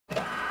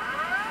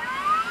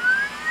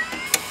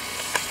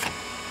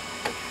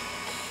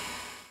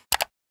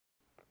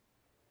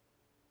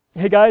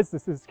Hey guys,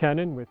 this is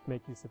Canon with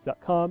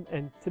MakeUseOf.com,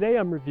 and today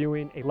I'm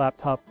reviewing a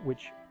laptop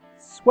which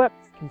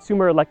swept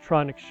Consumer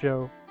Electronics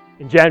Show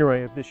in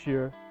January of this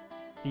year,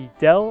 the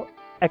Dell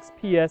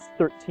XPS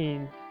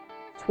 13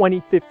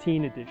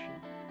 2015 edition.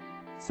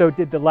 So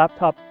did the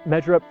laptop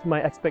measure up to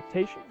my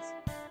expectations?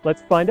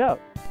 Let's find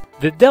out.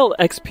 The Dell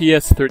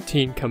XPS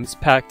 13 comes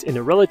packed in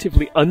a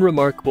relatively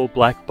unremarkable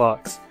black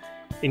box.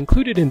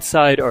 Included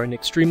inside are an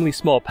extremely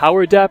small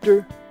power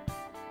adapter,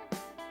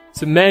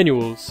 some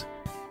manuals,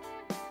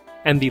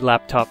 and the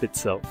laptop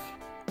itself.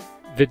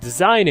 The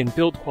design and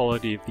build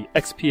quality of the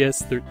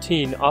XPS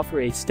 13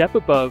 offer a step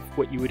above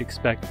what you would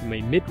expect from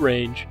a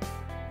mid-range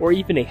or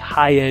even a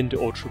high-end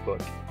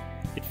Ultrabook.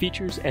 It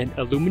features an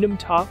aluminum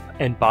top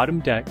and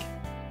bottom deck.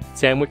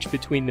 Sandwiched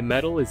between the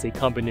metal is a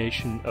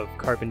combination of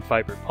carbon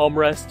fiber palm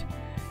rest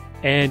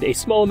and a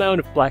small amount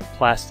of black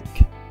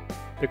plastic.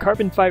 The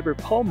carbon fiber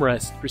palm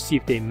rest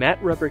received a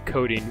matte rubber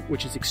coating,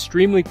 which is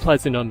extremely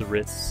pleasant on the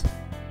wrists.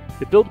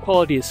 The build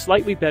quality is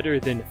slightly better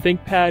than a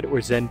ThinkPad or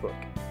ZenBook.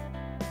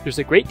 There's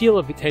a great deal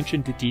of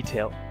attention to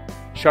detail.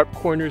 Sharp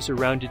corners are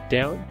rounded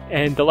down,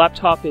 and the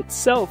laptop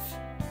itself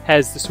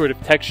has the sort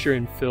of texture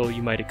and feel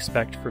you might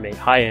expect from a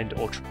high-end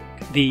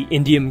Ultrabook. The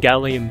indium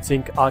gallium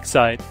zinc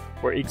oxide,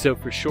 or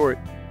IGZO for short,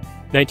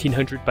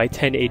 1900 by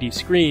 1080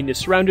 screen is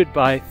surrounded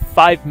by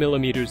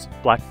 5mm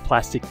of black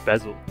plastic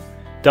bezel.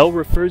 Dell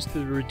refers to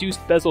the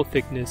reduced bezel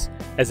thickness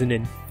as an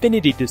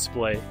infinity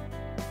display.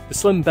 The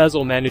slim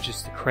bezel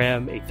manages to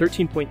cram a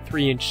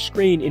 13.3-inch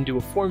screen into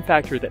a form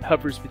factor that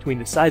hovers between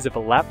the size of a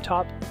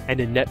laptop and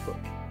a netbook.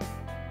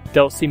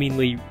 Dell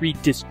seemingly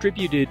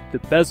redistributed the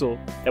bezel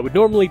that would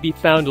normally be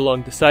found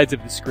along the sides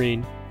of the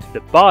screen to the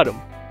bottom,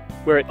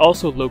 where it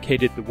also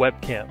located the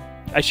webcam.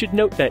 I should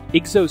note that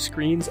IGZO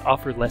screens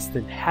offer less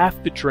than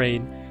half the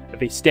drain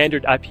of a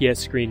standard IPS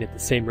screen at the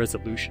same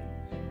resolution.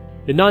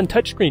 The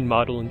non-touchscreen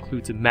model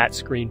includes a matte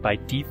screen by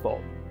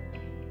default.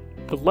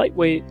 The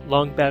lightweight,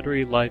 long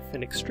battery life,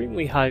 and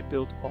extremely high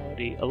build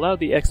quality allow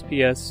the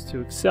XPS to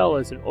excel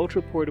as an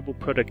ultra-portable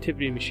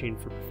productivity machine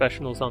for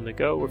professionals on the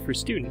go or for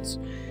students.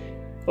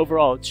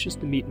 Overall, it's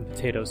just a meat and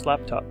potatoes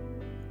laptop.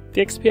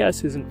 The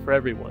XPS isn't for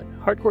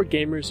everyone. Hardcore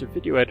gamers or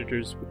video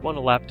editors would want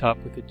a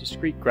laptop with a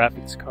discrete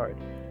graphics card.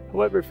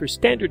 However, for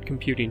standard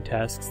computing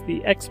tasks, the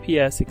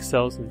XPS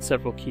excels in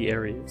several key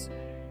areas: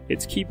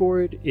 its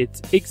keyboard, its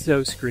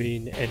IGZO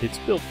screen, and its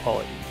build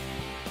quality.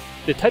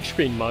 The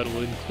touchscreen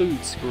model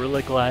includes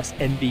Gorilla Glass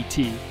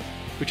NVT,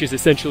 which is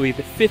essentially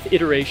the 5th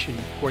iteration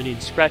of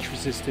Corning's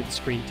scratch-resistant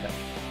screen tech.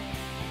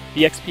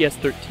 The XPS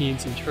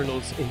 13's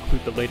internals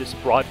include the latest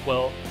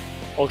Broadwell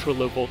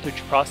ultra-low voltage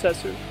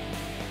processor.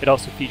 It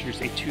also features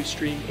a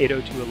 2-string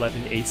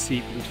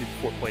 802.11ac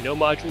Bluetooth 4.0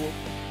 module.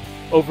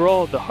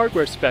 Overall, the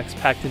hardware specs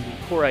packed into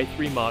the Core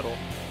i3 model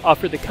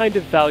offer the kind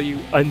of value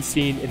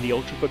unseen in the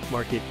Ultrabook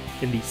market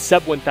in the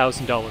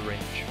sub-$1,000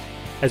 range.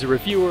 As a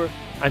reviewer,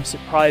 I'm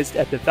surprised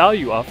at the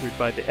value offered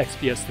by the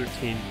XPS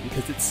 13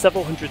 because it's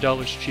several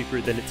 $100s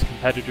cheaper than its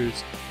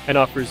competitors and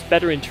offers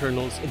better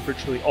internals in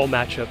virtually all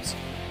matchups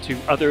to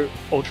other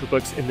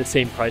Ultrabooks in the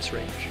same price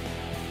range.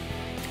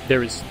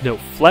 There is no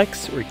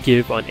flex or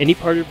give on any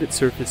part of its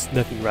surface,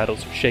 nothing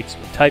rattles or shakes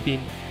when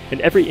typing, and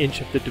every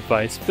inch of the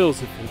device feels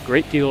as if a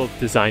great deal of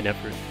design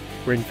effort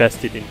were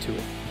invested into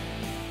it.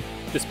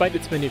 Despite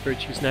its many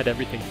virtues, not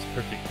everything is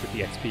perfect with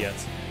the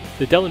XPS.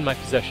 The Dell in my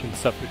possession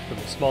suffered from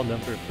a small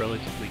number of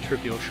relatively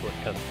trivial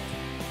shortcomings.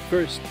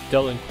 First,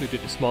 Dell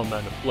included a small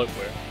amount of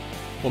bloatware.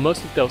 While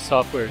most of Dell's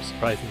software is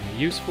surprisingly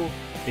useful,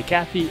 the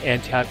McAfee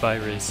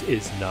antivirus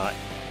is not.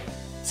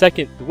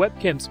 Second, the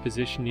webcam's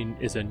positioning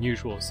is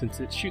unusual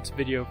since it shoots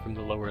video from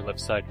the lower left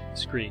side of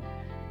the screen.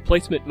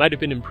 Placement might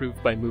have been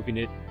improved by moving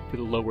it to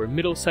the lower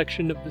middle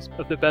section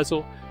of the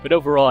bezel, but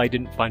overall I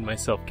didn't find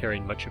myself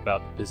caring much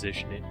about the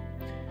positioning.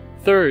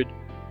 Third,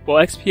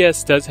 while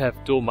XPS does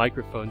have dual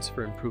microphones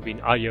for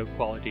improving audio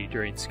quality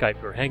during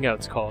Skype or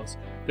Hangouts calls,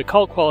 the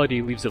call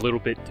quality leaves a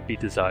little bit to be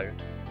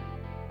desired.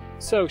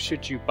 So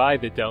should you buy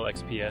the Dell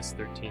XPS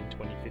 13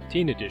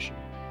 2015 edition?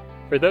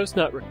 For those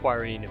not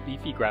requiring a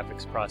beefy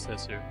graphics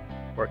processor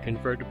or a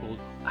convertible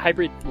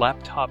hybrid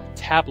laptop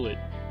tablet,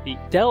 the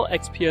Dell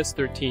XPS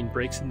 13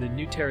 breaks into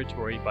new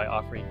territory by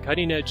offering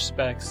cutting-edge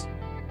specs,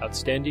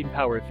 outstanding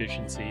power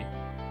efficiency,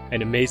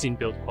 and amazing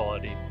build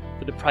quality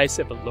for the price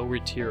of a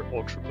lower-tier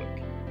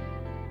Ultrabook.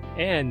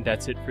 And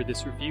that's it for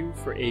this review.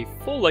 For a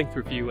full-length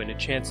review and a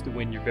chance to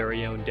win your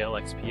very own Dell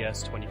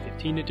XPS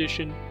 2015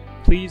 edition,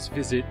 please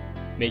visit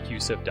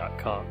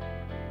MakeUseOf.com.